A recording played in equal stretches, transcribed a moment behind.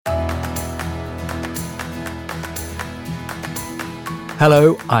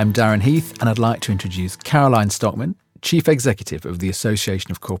Hello, I'm Darren Heath, and I'd like to introduce Caroline Stockman, Chief Executive of the Association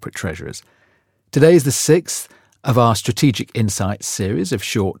of Corporate Treasurers. Today is the 6th of our Strategic Insights series of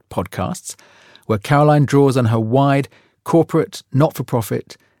short podcasts, where Caroline draws on her wide corporate,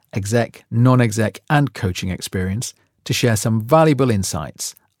 not-for-profit, exec, non-exec and coaching experience to share some valuable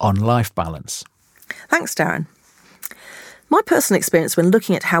insights on life balance. Thanks, Darren. My personal experience when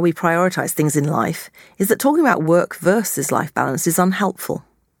looking at how we prioritise things in life is that talking about work versus life balance is unhelpful.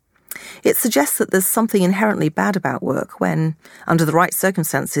 It suggests that there's something inherently bad about work when, under the right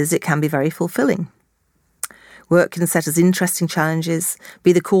circumstances, it can be very fulfilling. Work can set us interesting challenges,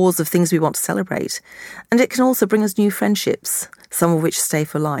 be the cause of things we want to celebrate, and it can also bring us new friendships, some of which stay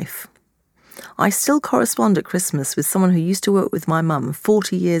for life. I still correspond at Christmas with someone who used to work with my mum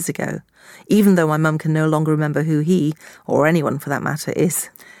 40 years ago, even though my mum can no longer remember who he, or anyone for that matter, is.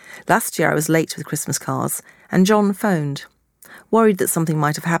 Last year I was late with Christmas cards, and John phoned, worried that something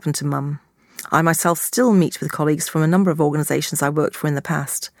might have happened to Mum. I myself still meet with colleagues from a number of organisations I worked for in the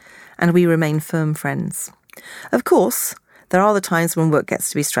past, and we remain firm friends. Of course, there are the times when work gets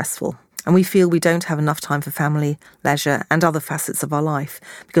to be stressful, and we feel we don't have enough time for family, leisure, and other facets of our life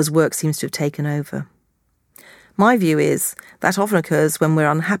because work seems to have taken over. My view is that often occurs when we're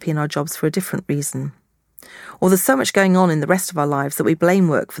unhappy in our jobs for a different reason, or there's so much going on in the rest of our lives that we blame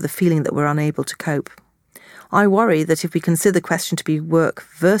work for the feeling that we're unable to cope. I worry that if we consider the question to be work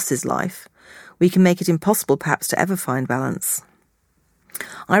versus life, we can make it impossible perhaps to ever find balance.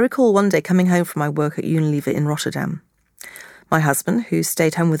 I recall one day coming home from my work at Unilever in Rotterdam. My husband, who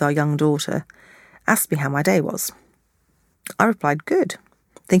stayed home with our young daughter, asked me how my day was. I replied, good,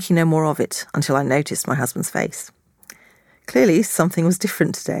 thinking no more of it until I noticed my husband's face. Clearly, something was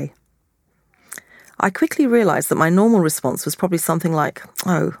different today. I quickly realised that my normal response was probably something like,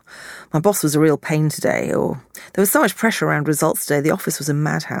 oh, my boss was a real pain today, or there was so much pressure around results today, the office was a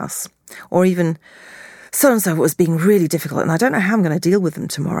madhouse, or even, so-and-so was being really difficult and I don't know how I'm going to deal with them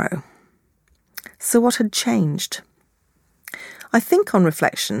tomorrow. So what had changed? I think on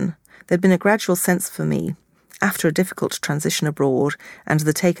reflection, there'd been a gradual sense for me, after a difficult transition abroad and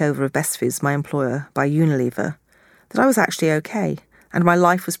the takeover of Best Foods, my employer, by Unilever, that I was actually okay and my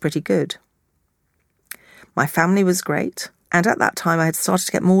life was pretty good. My family was great, and at that time I had started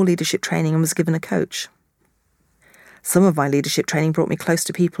to get more leadership training and was given a coach. Some of my leadership training brought me close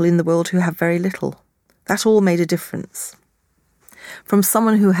to people in the world who have very little. That all made a difference. From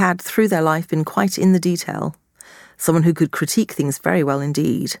someone who had, through their life, been quite in the detail, someone who could critique things very well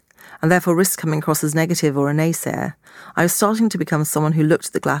indeed, and therefore risk coming across as negative or a naysayer, I was starting to become someone who looked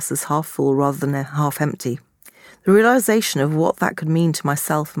at the glass as half full rather than half empty. The realisation of what that could mean to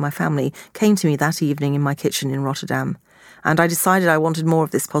myself and my family came to me that evening in my kitchen in Rotterdam, and I decided I wanted more of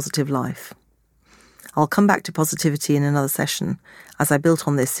this positive life. I'll come back to positivity in another session, as I built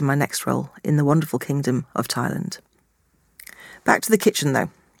on this in my next role in the wonderful kingdom of Thailand. Back to the kitchen, though.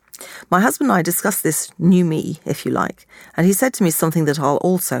 My husband and I discussed this new me, if you like, and he said to me something that I'll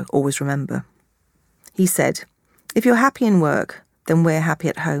also always remember. He said, if you're happy in work, then we're happy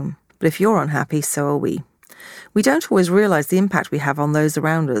at home, but if you're unhappy, so are we. We don't always realise the impact we have on those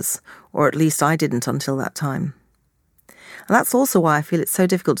around us, or at least I didn't until that time. And that's also why I feel it's so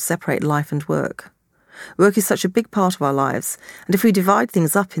difficult to separate life and work. Work is such a big part of our lives, and if we divide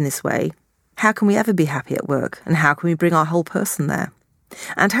things up in this way, how can we ever be happy at work, and how can we bring our whole person there?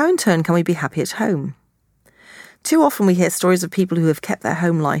 And how in turn can we be happy at home? Too often we hear stories of people who have kept their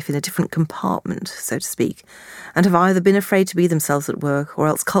home life in a different compartment, so to speak, and have either been afraid to be themselves at work or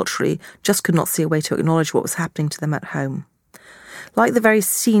else culturally just could not see a way to acknowledge what was happening to them at home. Like the very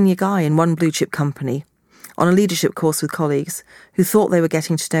senior guy in one blue chip company, on a leadership course with colleagues, who thought they were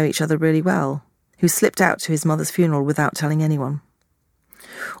getting to know each other really well, who slipped out to his mother's funeral without telling anyone.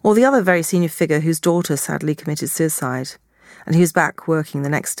 Or the other very senior figure whose daughter sadly committed suicide, and he was back working the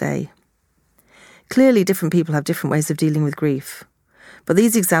next day. Clearly, different people have different ways of dealing with grief, but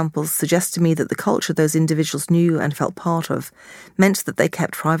these examples suggest to me that the culture those individuals knew and felt part of meant that they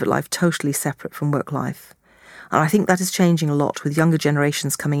kept private life totally separate from work life, and I think that is changing a lot with younger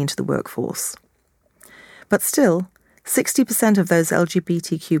generations coming into the workforce. But still, 60% of those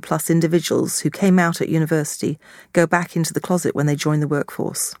LGBTQ plus individuals who came out at university go back into the closet when they join the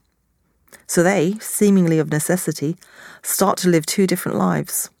workforce. So they, seemingly of necessity, start to live two different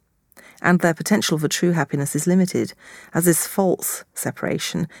lives. And their potential for true happiness is limited, as this false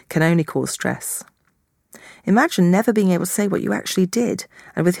separation can only cause stress. Imagine never being able to say what you actually did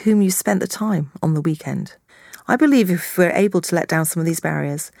and with whom you spent the time on the weekend. I believe if we're able to let down some of these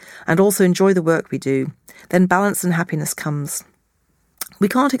barriers and also enjoy the work we do, then balance and happiness comes. We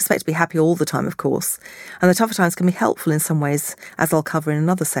can't expect to be happy all the time, of course, and the tougher times can be helpful in some ways, as I'll cover in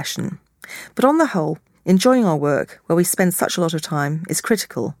another session. But on the whole, enjoying our work, where we spend such a lot of time, is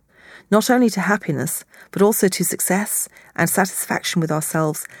critical, not only to happiness, but also to success and satisfaction with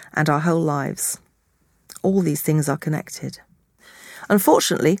ourselves and our whole lives. All these things are connected.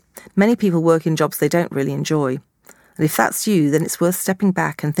 Unfortunately, many people work in jobs they don't really enjoy, and if that's you, then it's worth stepping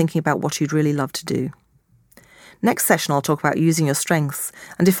back and thinking about what you'd really love to do. Next session, I'll talk about using your strengths,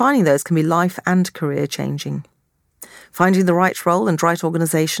 and defining those can be life and career changing. Finding the right role and right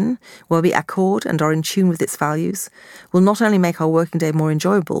organisation, where we accord and are in tune with its values, will not only make our working day more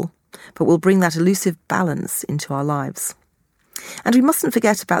enjoyable, but will bring that elusive balance into our lives. And we mustn't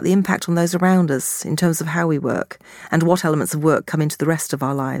forget about the impact on those around us in terms of how we work and what elements of work come into the rest of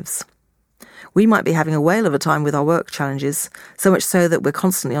our lives. We might be having a whale of a time with our work challenges, so much so that we're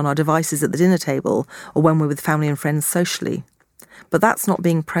constantly on our devices at the dinner table or when we're with family and friends socially. But that's not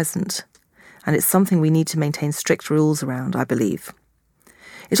being present, and it's something we need to maintain strict rules around, I believe.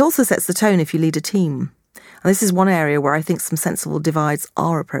 It also sets the tone if you lead a team, and this is one area where I think some sensible divides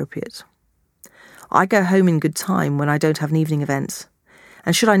are appropriate. I go home in good time when I don't have an evening event,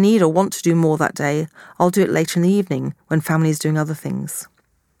 and should I need or want to do more that day, I'll do it later in the evening when family is doing other things.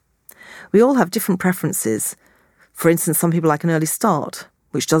 We all have different preferences. For instance, some people like an early start,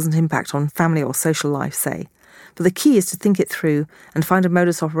 which doesn't impact on family or social life, say. But the key is to think it through and find a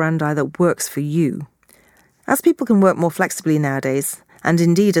modus operandi that works for you. As people can work more flexibly nowadays, and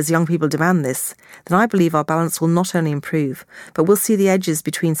indeed as young people demand this, then I believe our balance will not only improve, but we'll see the edges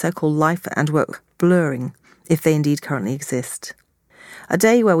between so-called life and work blurring, if they indeed currently exist. A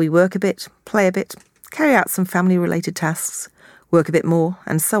day where we work a bit, play a bit, carry out some family-related tasks, work a bit more,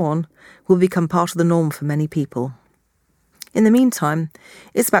 and so on, will become part of the norm for many people. In the meantime,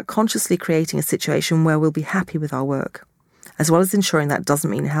 it's about consciously creating a situation where we'll be happy with our work, as well as ensuring that doesn't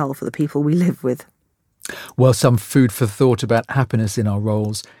mean hell for the people we live with. Well, some food for thought about happiness in our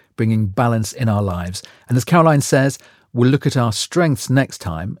roles, bringing balance in our lives. And as Caroline says, we'll look at our strengths next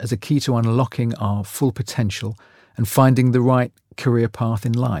time as a key to unlocking our full potential and finding the right career path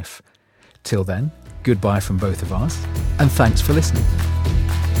in life. Till then, goodbye from both of us, and thanks for listening.